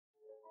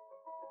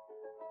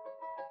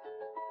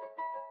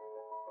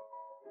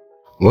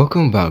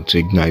Welcome back to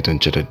Ignite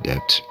Uncharted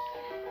Depth.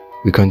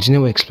 We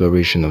continue our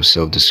exploration of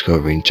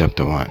self-discovery in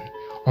Chapter 1,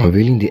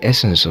 Unveiling the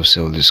Essence of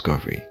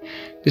Self-Discovery.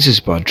 This is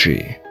Part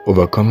 3,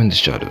 Overcoming the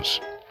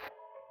Shadows.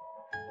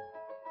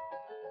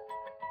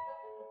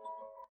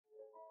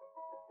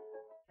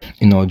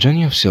 In our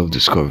journey of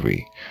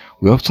self-discovery,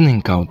 we often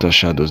encounter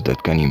shadows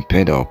that can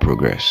impede our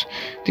progress.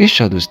 These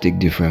shadows take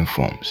different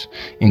forms,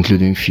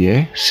 including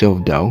fear,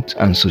 self-doubt,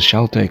 and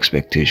societal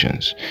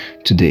expectations.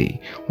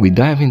 Today, we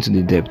dive into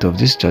the depth of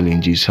these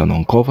challenges and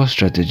uncover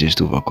strategies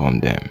to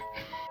overcome them.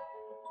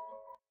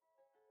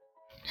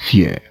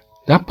 Fear,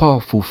 that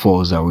powerful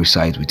force that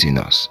resides within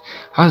us,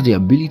 has the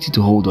ability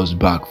to hold us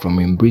back from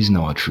embracing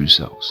our true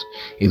selves.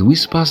 It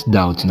whispers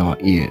doubt in our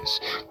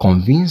ears,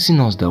 convincing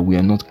us that we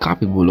are not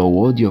capable or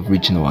worthy of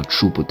reaching our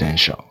true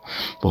potential.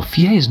 But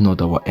fear is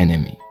not our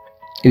enemy.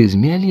 It is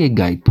merely a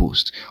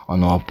guidepost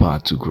on our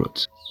path to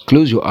growth.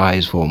 Close your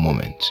eyes for a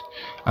moment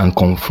and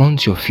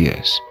confront your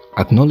fears.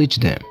 Acknowledge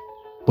them,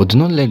 but do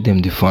not let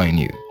them define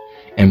you.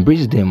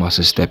 Embrace them as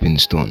a stepping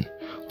stone.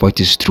 For it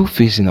is through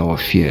facing our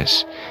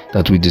fears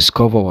that we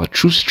discover our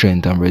true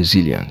strength and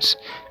resilience.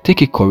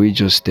 Take a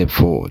courageous step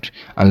forward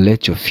and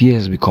let your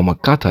fears become a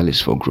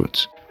catalyst for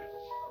growth.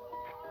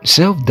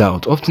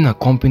 Self-doubt often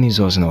accompanies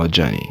us in our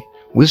journey,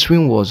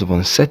 whispering words of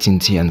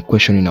uncertainty and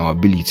questioning our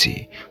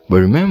ability.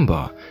 But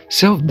remember,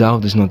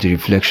 self-doubt is not a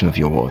reflection of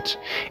your worth.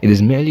 It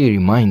is merely a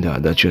reminder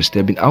that you are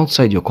stepping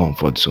outside your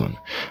comfort zone,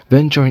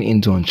 venturing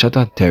into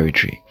uncharted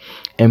territory.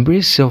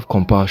 Embrace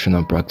self-compassion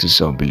and practice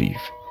self-belief.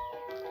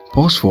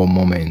 Pause for a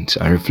moment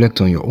and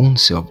reflect on your own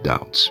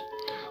self-doubts.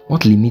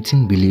 What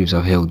limiting beliefs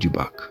have held you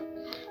back?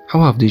 How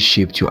have they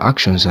shaped your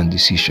actions and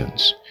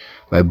decisions?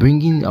 By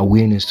bringing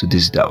awareness to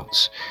these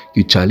doubts,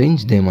 you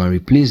challenge them and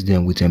replace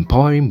them with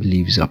empowering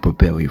beliefs that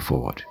propel you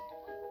forward.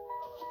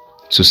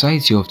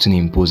 Society often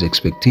imposes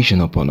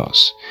expectations upon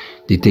us,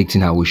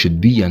 dictating how we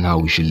should be and how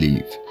we should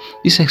live.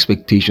 These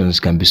expectations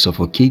can be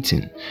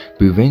suffocating,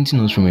 preventing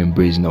us from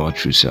embracing our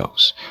true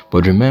selves.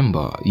 But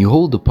remember, you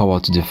hold the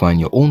power to define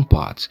your own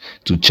path,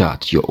 to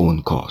chart your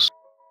own course.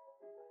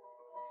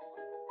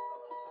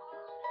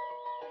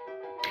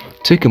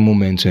 Take a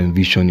moment to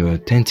envision your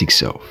authentic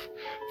self,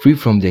 free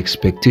from the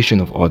expectation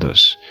of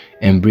others.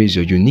 Embrace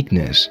your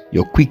uniqueness,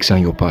 your quirks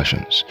and your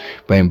passions.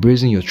 By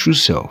embracing your true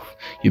self,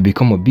 you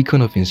become a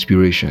beacon of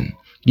inspiration,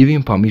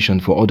 giving permission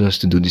for others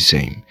to do the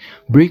same.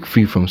 Break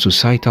free from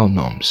societal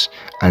norms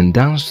and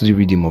dance to the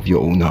rhythm of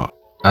your own heart.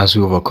 As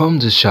we overcome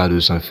these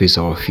shadows and face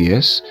our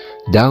fears,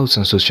 doubts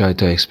and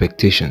societal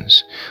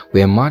expectations,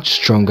 we emerge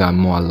stronger and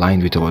more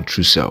aligned with our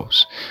true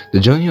selves.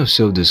 The journey of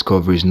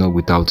self-discovery is not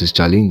without its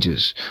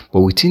challenges, but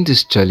within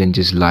these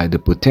challenges lie the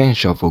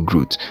potential for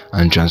growth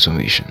and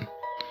transformation.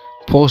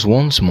 Pause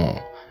once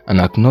more and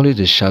acknowledge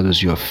the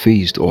shadows you have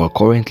faced or are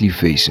currently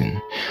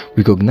facing.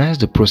 Recognize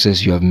the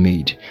progress you have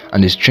made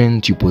and the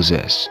strength you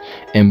possess.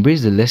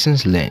 Embrace the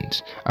lessons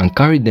learned and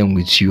carry them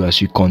with you as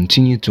you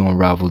continue to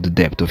unravel the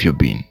depth of your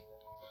being.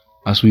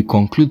 As we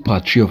conclude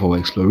part 3 of our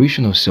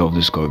exploration of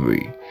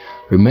self-discovery,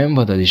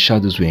 remember that the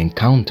shadows we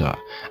encounter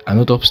are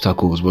not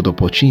obstacles but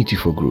opportunity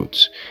for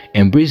growth.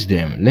 Embrace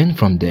them, learn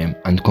from them,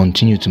 and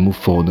continue to move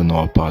forward on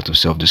our path of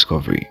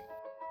self-discovery.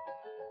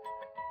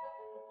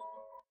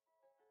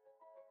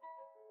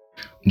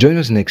 Join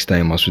us next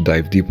time as we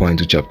dive deeper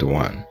into Chapter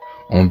 1,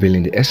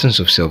 Unveiling the Essence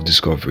of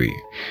Self-Discovery.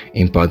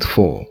 In Part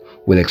 4,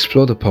 we'll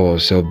explore the power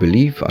of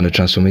self-belief and the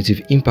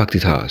transformative impact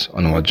it has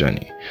on our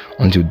journey.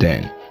 Until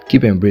then,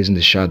 keep embracing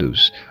the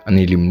shadows and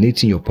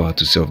illuminating your path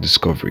to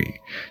self-discovery.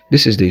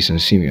 This is Dason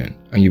Simeon,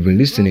 and you've been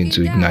listening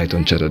to Ignite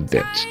Uncharted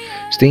Depth.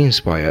 Stay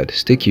inspired,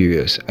 stay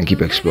curious, and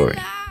keep exploring.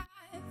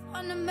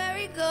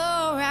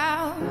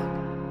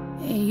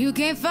 You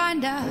can't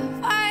find a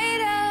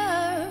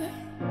fighter,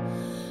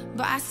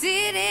 but I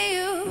see it in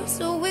you,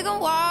 so we gon'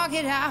 walk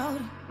it out.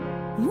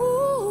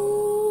 Move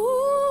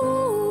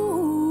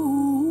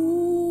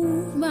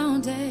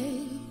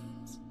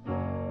mountains,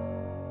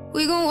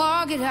 we gon'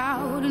 walk it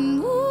out and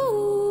move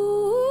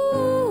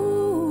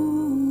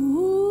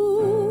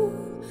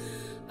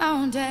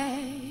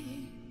mountains.